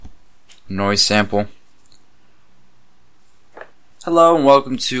noise sample. Hello and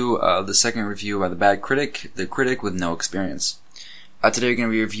welcome to the second review by The Bad Critic, the critic with no experience. Today we're going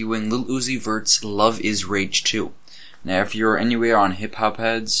to be reviewing Lil Uzi Vert's Luv Is Rage 2. Now if you're anywhere on hip-hop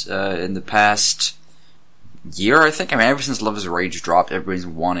heads in the past year, I think, ever since Luv Is Rage dropped, everybody's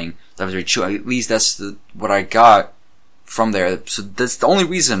wanting Luv Is Rage 2. At least that's what I got from there. So that's the only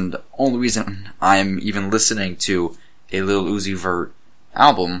reason I'm even listening to a Lil Uzi Vert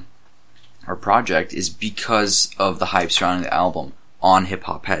album or project is because of the hype surrounding the album on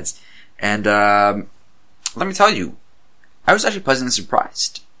hip-hop heads. And let me tell you, I was actually pleasantly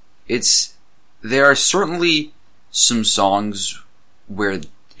surprised. There are certainly some songs where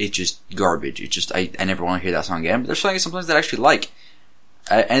it's just garbage. I never want to hear that song again. But there's songs sometimes that I actually like.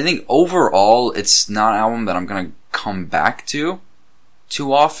 I think overall, it's not an album that I'm gonna come back to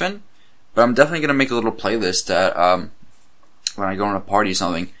too often. But I'm definitely gonna make a little playlist that when I go on a party or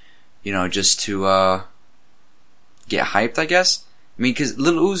something, just to get hyped, I guess. I mean, because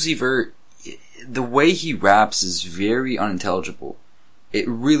Lil Uzi Vert, the way he raps is very unintelligible. It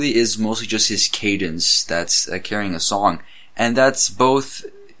really is mostly just his cadence that's carrying a song. And that's both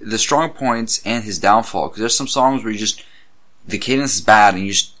the strong points and his downfall. Because there's some songs where the cadence is bad and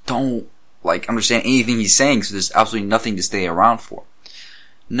you just don't, understand anything he's saying, so there's absolutely nothing to stay around for.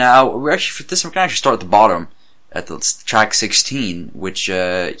 Now, we're gonna actually start at the bottom, at the track 16, which,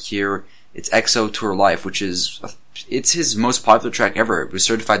 here, it's EXO Tour Life, which it's his most popular track ever. It was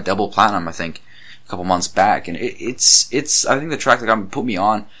certified double platinum, I think, a couple months back, and it's, I think the track that put me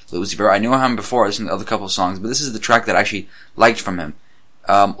on Lil Uzi Vert. I knew him before, I listened to other couple of songs, but this is the track that I actually liked from him.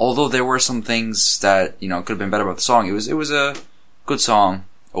 Although there were some things that, could have been better about the song, it was a good song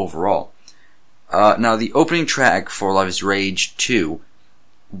overall. Now the opening track for Luv Is Rage 2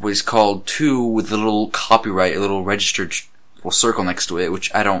 was called 2 with a little copyright, a little registered little circle next to it,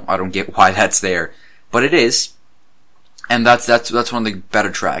 which I don't get why that's there, but it is. And that's one of the better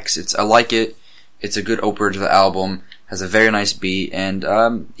tracks. I like it. It's a good opener to the album, has a very nice beat, and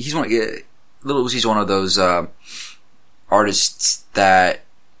Lil Uzi's one of those artists that,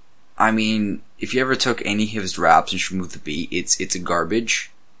 if you ever took any of his raps and removed the beat, it's a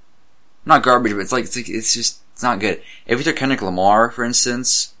garbage. Not garbage, but it's not good. If you took Kendrick Lamar, for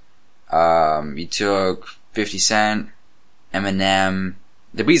instance, you took 50 Cent, Eminem,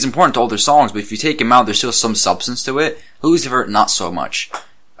 the beat's important to all their songs, but if you take him out, there's still some substance to it. Lil Uzi Vert, not so much.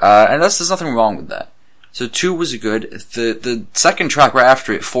 And there's nothing wrong with that. So 2 was good. The second track right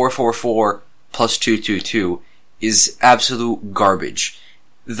after it, 444 plus 222, is absolute garbage.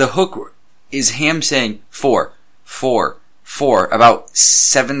 The hook is him saying 4, 4, 4 about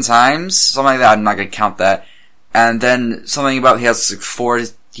 7 times, something like that. I'm not gonna count that. And then something about he has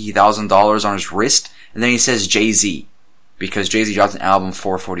 $40,000 on his wrist, and then he says Jay-Z, because Jay-Z dropped an album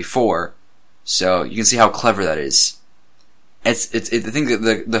 444. So you can see how clever that is. I think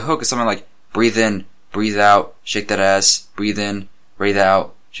that the hook is something like breathe in, breathe out, shake that ass, breathe in, breathe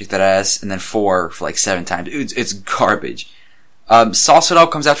out, shake that ass, and then 4 for 7 times. It's garbage. Sauce It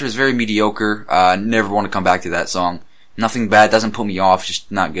Up comes after, is very mediocre. Never want to come back to that song. Nothing bad, doesn't put me off,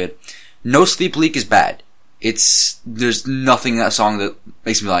 just not good. No Sleep Leak is bad. There's nothing in that song that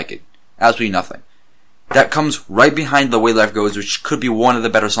makes me like it. Absolutely nothing. That comes right behind The Way Life Goes, which could be one of the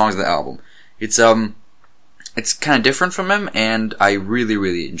better songs of the album. It's kind of different from him, and I really,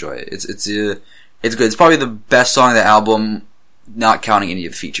 really enjoy it. It's good. It's probably the best song of the album, not counting any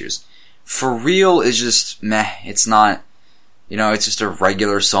of the features. For Real is just meh. It's not, it's just a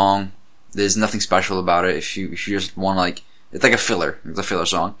regular song. There's nothing special about it. If you just want it's like a filler. It's a filler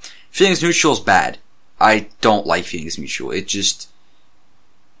song. Feelings Mutual is bad. I don't like Feelings Mutual.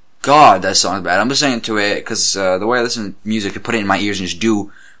 God, that song is bad. I'm listening to it because the way I listen to music, I put it in my ears and just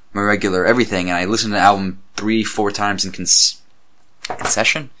do my regular everything, and I listen to the album 3-4 times in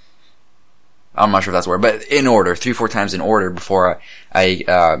concession? I'm not sure if that's the word, but in order, 3-4 times in order before I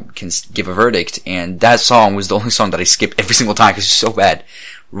can give a verdict, and that song was the only song that I skipped every single time because it's so bad.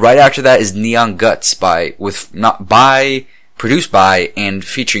 Right after that is Neon Guts produced by and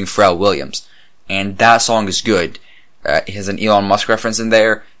featuring Pharrell Williams. And that song is good. It has an Elon Musk reference in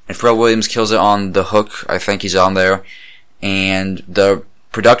there, and Pharrell Williams kills it on the hook. I think he's on there. And the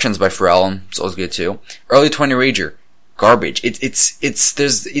production's by Pharrell, so it's good too. Early 20 Rager, garbage. He's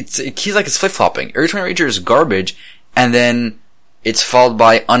like it's flip-flopping. Early 20 Rager is garbage, and then it's followed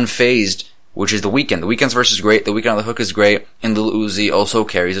by Unfazed, which is The Weeknd. The Weeknd's verse is great, The Weeknd on the hook is great, and Lil Uzi also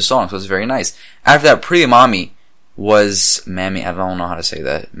carries a song, so it's very nice. After that, Pretty Mommy was Mammy. I don't know how to say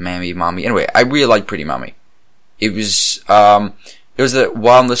that. Mammy, Mommy. Anyway, I really like Pretty Mommy. While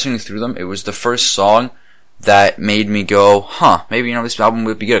I'm listening through them, it was the first song that made me go, maybe, this album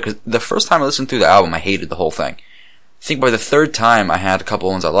would be good. Because the first time I listened through the album, I hated the whole thing. I think by the third time, I had a couple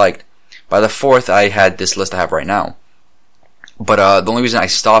ones I liked. By the fourth, I had this list I have right now. But the only reason I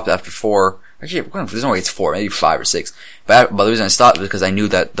stopped after 4, actually, there's no way it's 4, maybe 5 or 6. But the reason I stopped was because I knew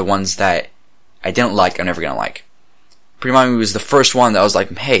that the ones that I didn't like, I'm never gonna like. Pretty much, it was the first one that I was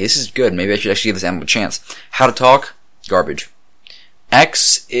like, hey, this is good. Maybe I should actually give this album a chance. How to Talk, garbage.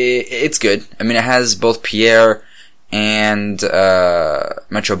 X, it's good. I mean, it has both Pierre and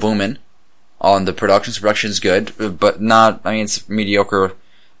Metro Boomin on the production. So production is good, but not. I mean, it's mediocre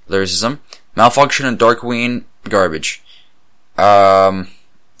lyricism. Malfunction and Darkwing, garbage. And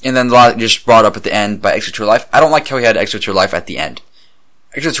then the lot just brought up at the end by Extra Tour Life. I don't like how he had Extra Tour Life at the end.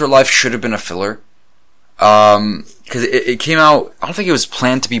 Extra Tour Life should have been a filler. Because it came out. I don't think it was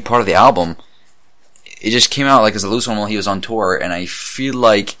planned to be part of the album. It just came out like as a loose one while he was on tour, and I feel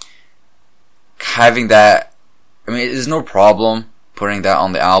like having that. I mean, there's no problem putting that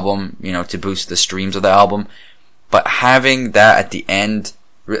on the album, to boost the streams of the album, but having that at the end,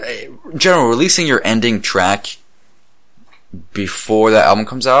 in general, releasing your ending track before that album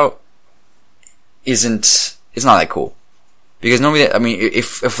comes out it's not that cool. Because normally, I mean,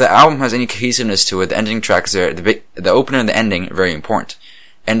 if the album has any cohesiveness to it, the ending tracks are the opener and the ending are very important.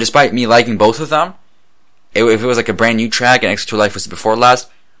 And despite me liking both of them, if it was like a brand new track and Extra Tour Life was before last,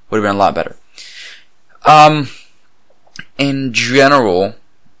 would have been a lot better. In general,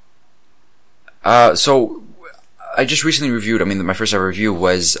 so I just recently reviewed. I mean, my first ever review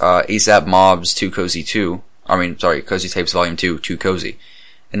was ASAP Mob's Too Cozy 2. Cozy Tapes Volume 2, Too Cozy,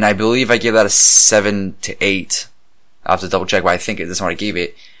 and I believe I gave that a 7 to 8. I have to double check, but I think that's what I gave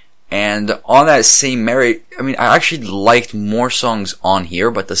it. And on that same merit, I mean, I actually liked more songs on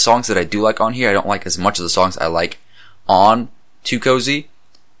here, but the songs that I do like on here, I don't like as much of the songs I like on Too Cozy.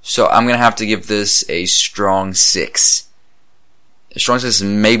 So I'm gonna have to give this a strong 6. A strong 6,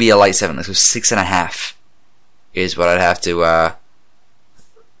 maybe a light 7. So 6.5 is what I'd have to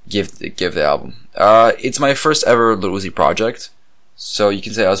give the album. It's my first ever Lil Uzi project, so you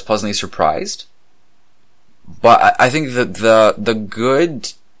can say I was pleasantly surprised. But I think that the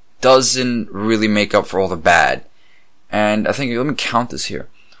good doesn't really make up for all the bad. And I think, let me count this here.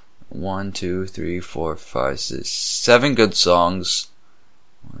 1, 2, 3, 4, 5, 6, 7 good songs.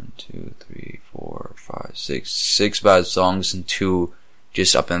 1, 2, 3, 4, 5, 6. 6 bad songs and 2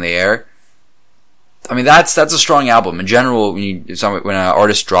 just up in the air. I mean, that's a strong album. In general, when an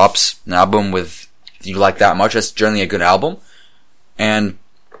artist drops an album with you like that much, that's generally a good album. And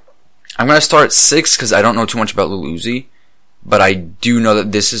I'm gonna start 6 because I don't know too much about Lil Uzi, but I do know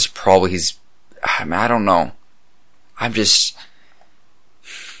that this is probably his. I don't know. I'm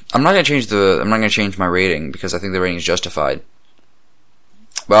not gonna change my rating because I think the rating is justified.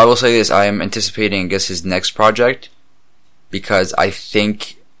 But I will say this: I am anticipating, I guess, his next project because I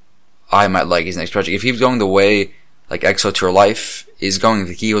think I might like his next project. If he's going the way like EXO Tour Life is going,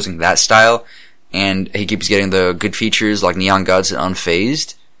 if he was in that style, and he keeps getting the good features like Neon Guts and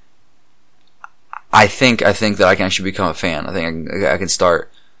Unfazed, I think that I can actually become a fan. I think I can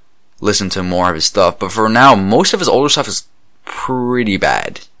start listening to more of his stuff. But for now, most of his older stuff is pretty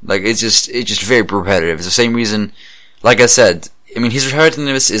bad. Like, it's just very repetitive. It's the same reason, like I said, I mean, his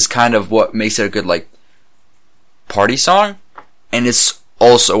repetitiveness is kind of what makes it a good, like, party song, and it's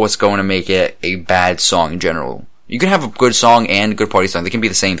also what's going to make it a bad song in general. You can have a good song and a good party song. They can be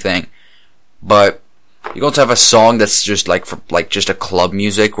the same thing. But you can also have a song that's just like for like just a club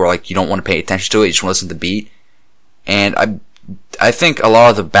music where like you don't want to pay attention to it, you just want to listen to the beat. And I think a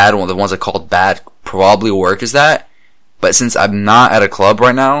lot of the bad ones, the ones I called bad, probably work as that. But since I'm not at a club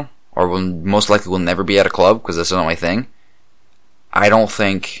right now, or most likely will never be at a club because that's not my thing, I don't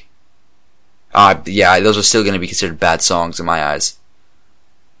think. Those are still going to be considered bad songs in my eyes.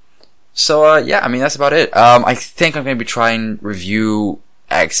 So I mean that's about it. I think I'm going to be trying to review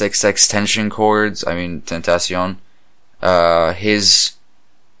XXX Tension Chords, Tentacion,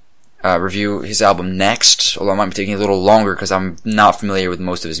 review his album next, although I might be taking a little longer because I'm not familiar with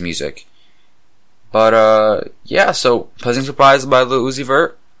most of his music. But, so, pleasant surprise by Lil Uzi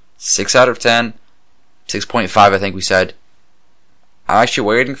Vert, 6 out of 10, 6.5 I think we said. I'm actually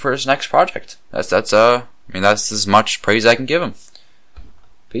waiting for his next project. That's as much praise I can give him.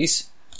 Peace.